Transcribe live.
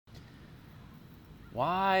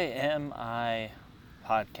Why am I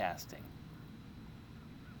podcasting?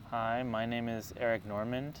 Hi, my name is Eric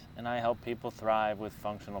Normand, and I help people thrive with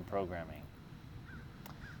functional programming.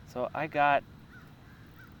 So I got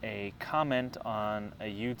a comment on a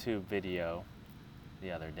YouTube video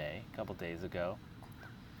the other day, a couple days ago.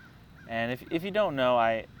 And if you don't know,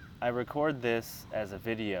 I record this as a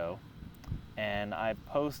video, and I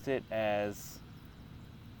post it as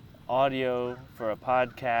audio for a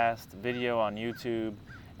podcast, video on YouTube,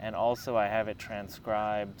 and also I have it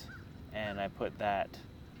transcribed and I put that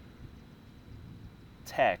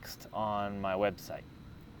text on my website.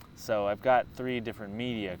 So I've got 3 different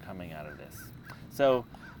media coming out of this. So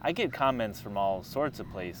I get comments from all sorts of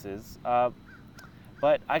places,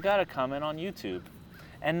 but I got a comment on YouTube.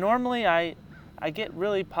 And normally I get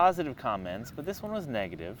really positive comments, but this one was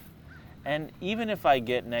negative. And even if I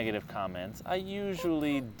get negative comments, I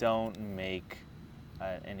usually don't make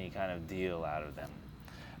any kind of deal out of them.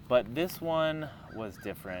 But this one was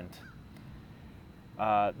different.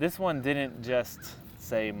 This one didn't just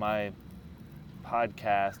say my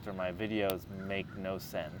podcast or my videos make no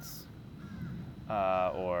sense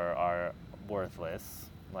or are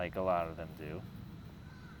worthless, like a lot of them do.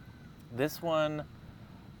 This one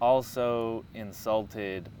also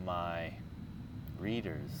insulted my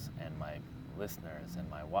readers and my listeners and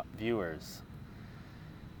my viewers,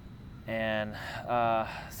 and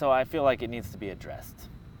so I feel like it needs to be addressed.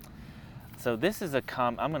 So this is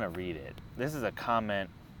I'm going to read it. This is a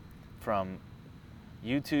comment from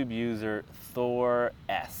YouTube user Thor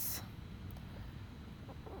S,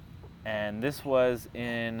 and this was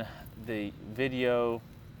in the video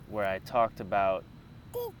where I talked about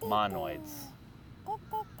monoids.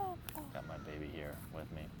 Got my baby here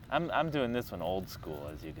with me. I'm doing this one old school,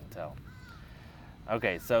 as you can tell.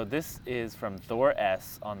 Okay, so this is from Thor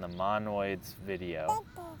S on the monoids video.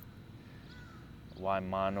 Why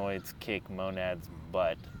monoids kick monads'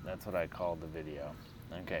 butt. That's what I called the video.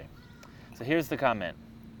 Okay, so here's the comment.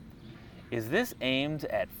 Is this aimed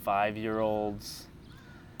at 5-year-olds?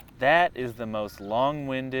 That is the most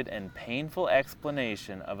long-winded and painful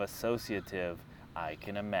explanation of associative I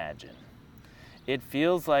can imagine. It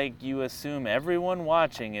feels like you assume everyone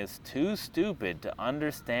watching is too stupid to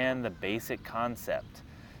understand the basic concept,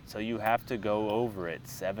 so you have to go over it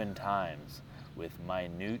 7 times with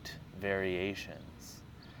minute variations.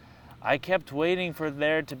 I kept waiting for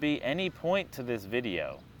there to be any point to this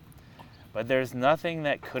video, but there's nothing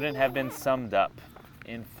that couldn't have been summed up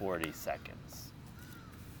in 40 seconds.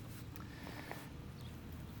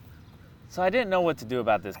 So I didn't know what to do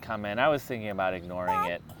about this comment. I was thinking about ignoring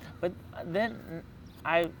it. But then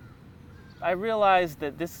I realized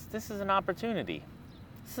that this is an opportunity.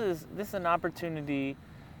 This is an opportunity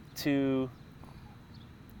to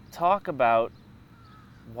talk about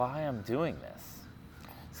why I'm doing this.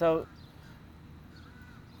 So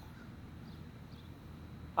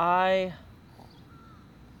I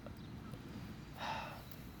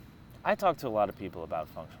talk to a lot of people about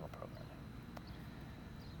functional programming.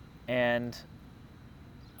 And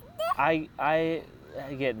I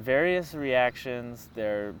get various reactions.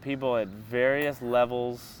 There are people at various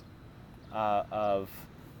levels of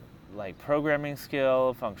like programming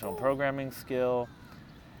skill, functional programming skill.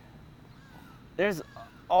 There's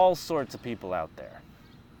all sorts of people out there.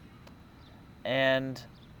 And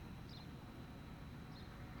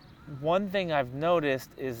one thing I've noticed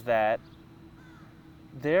is that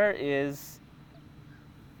there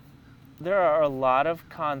are a lot of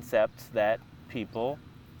concepts that people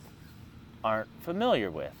aren't familiar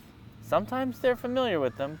with. Sometimes they're familiar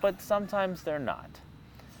with them, but sometimes they're not.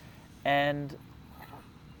 And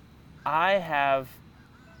I have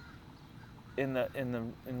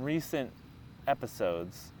in recent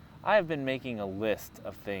episodes, I have been making a list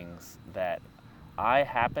of things that I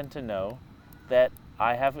happen to know that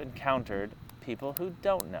I have encountered people who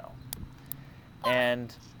don't know.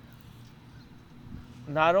 And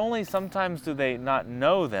not only sometimes do they not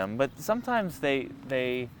know them, but sometimes they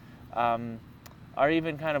are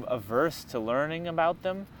even kind of averse to learning about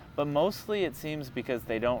them, but mostly it seems because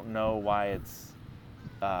they don't know why it's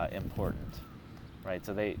important, right?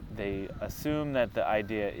 So they assume that the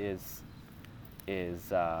idea is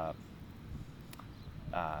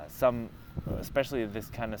some, especially this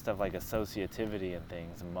kind of stuff like associativity and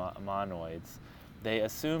things, monoids, they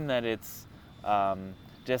assume that it's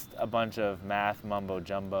just a bunch of math mumbo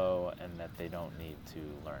jumbo and that they don't need to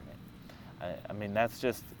learn it. I mean,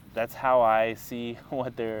 that's how I see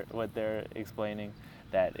what they're explaining,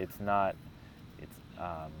 that it's not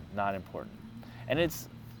important. And it's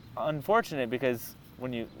unfortunate because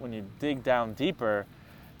when you dig down deeper,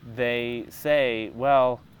 they say,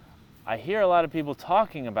 well, I hear a lot of people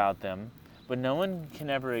talking about them, but no one can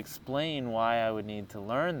ever explain why I would need to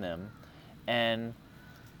learn them. And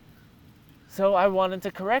so I wanted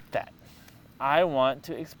to correct that. I want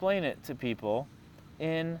to explain it to people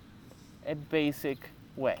in a basic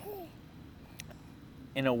way,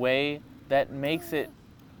 in a way that makes it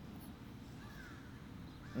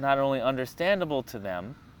not only understandable to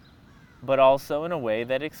them, but also in a way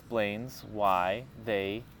that explains why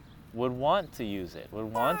they would want to use it, would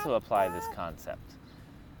want to apply this concept.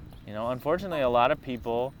 You know, unfortunately, a lot of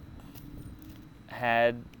people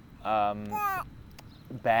had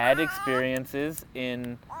bad experiences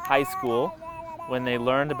in high school when they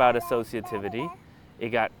learned about associativity. It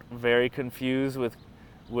got very confused with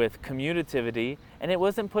commutativity, and it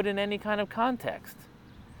wasn't put in any kind of context.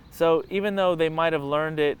 So even though they might have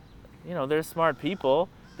learned it, you know, they're smart people,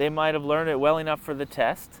 they might have learned it well enough for the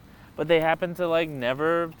test, but they happen to like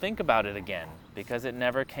never think about it again because it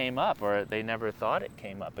never came up, or they never thought it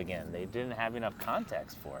came up again. They didn't have enough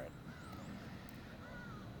context for it.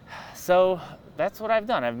 So that's what I've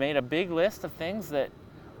done. I've made a big list of things, that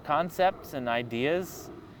concepts and ideas,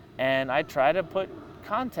 and I try to put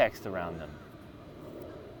context around them.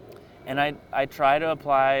 And I try to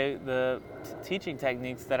apply the teaching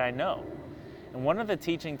techniques that I know. And one of the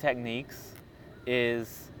teaching techniques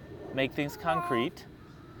is make things concrete,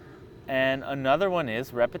 and another one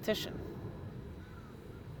is repetition.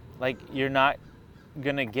 Like, you're not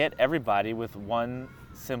gonna get everybody with one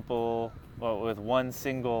single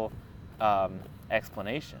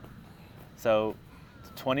explanation. So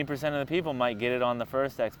 20% of the people might get it on the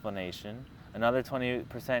first explanation, another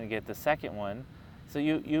 20% get the second one. So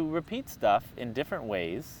you repeat stuff in different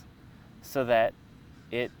ways so that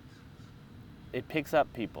it picks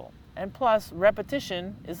up people. And plus,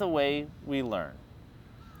 repetition is the way we learn.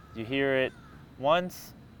 You hear it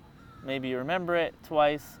once, maybe you remember it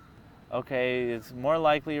twice. Okay, it's more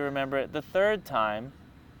likely you remember it the third time.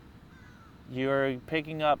 You're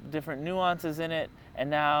picking up different nuances in it, and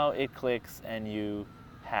now it clicks, and you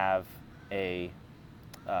have a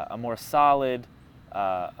more solid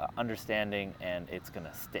understanding, and it's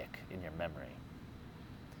gonna stick in your memory.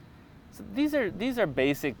 So these are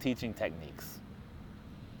basic teaching techniques.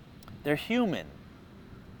 They're human.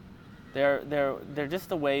 They're just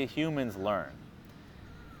the way humans learn.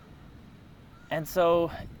 And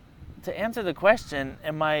so, to answer the question,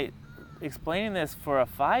 am I explaining this for a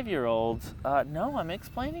 5-year-old? No, I'm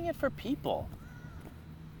explaining it for people.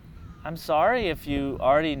 I'm sorry if you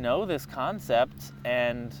already know this concept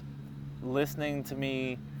and listening to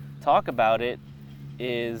me talk about it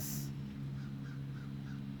is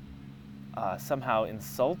somehow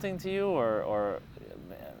insulting to you, or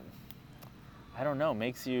I don't know,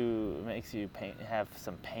 makes you have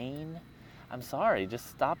some pain. I'm sorry, just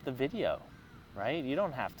stop the video, right? You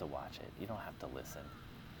don't have to watch it. You don't have to listen.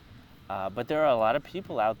 But there are a lot of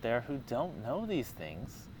people out there who don't know these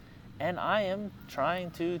things, and I am trying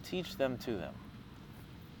to teach them to them.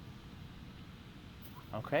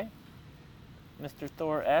 Okay? Mr.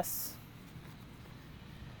 Thor S.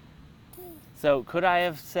 So, could I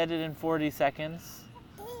have said it in 40 seconds?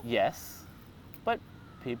 Yes. But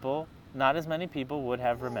not as many people would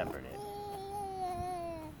have remembered it.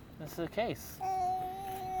 This is the case.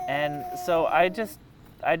 And so I just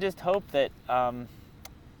hope that,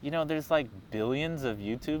 there's like billions of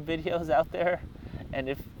YouTube videos out there. And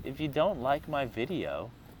if you don't like my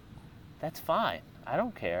video, that's fine. I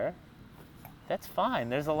don't care. That's fine.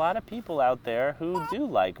 There's a lot of people out there who do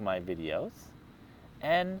like my videos.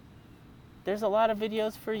 And there's a lot of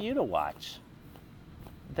videos for you to watch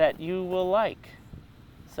that you will like.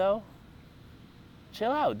 So,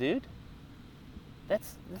 chill out, dude.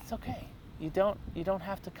 That's okay. You don't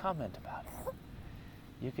have to comment about it.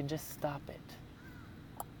 You can just stop it.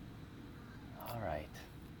 All right.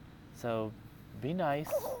 So, be nice.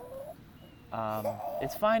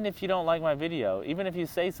 It's fine if you don't like my video. Even if you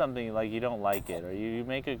say something like you don't like it, or you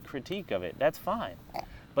make a critique of it, that's fine.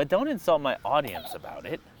 But don't insult my audience about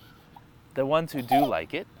it. The ones who do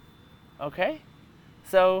like it. Okay?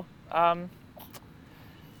 So,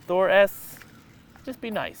 Thor S, just be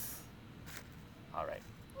nice. All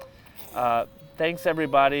right. Thanks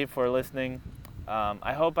everybody for listening.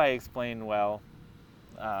 I hope I explained well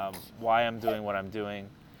why I'm doing what I'm doing.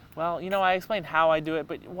 Well, I explained how I do it,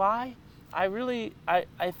 but why?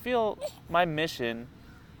 I feel my mission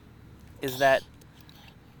is that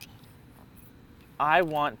I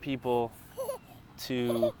want people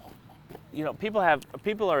to,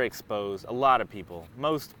 people are exposed, a lot of people,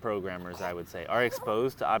 most programmers I would say, are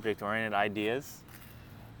exposed to object-oriented ideas.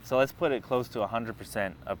 So let's put it close to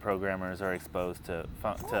 100% of programmers are exposed to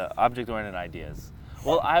object-oriented ideas.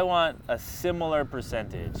 Well, I want a similar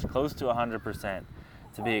percentage, close to 100%,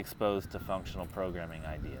 to be exposed to functional programming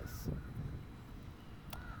ideas.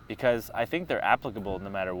 Because I think they're applicable no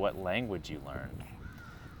matter what language you learn,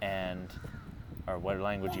 or what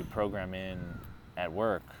language you program in at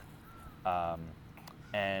work.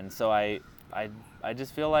 And so I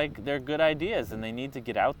just feel like they're good ideas and they need to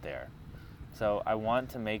get out there. So I want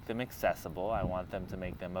to make them accessible. I want them to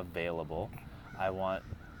make them available. I want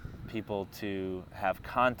people to have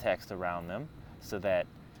context around them so that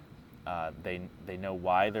they know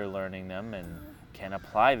why they're learning them and can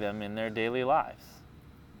apply them in their daily lives.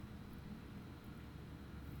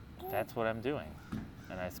 That's what I'm doing.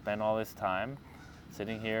 And I spend all this time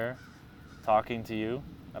sitting here talking to you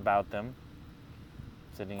about them,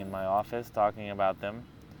 sitting in my office talking about them.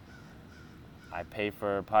 I pay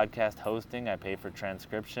for podcast hosting, I pay for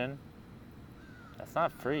transcription. That's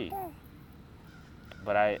not free.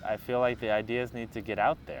 But I feel like the ideas need to get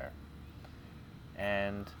out there.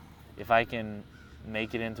 And if I can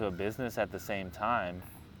make it into a business at the same time,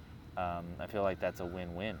 I feel like that's a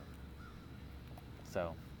win-win.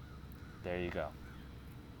 So, there you go.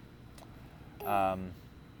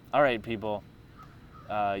 All right, people.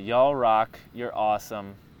 Y'all rock. You're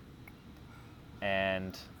awesome.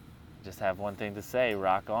 And just have one thing to say,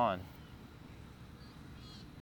 rock on.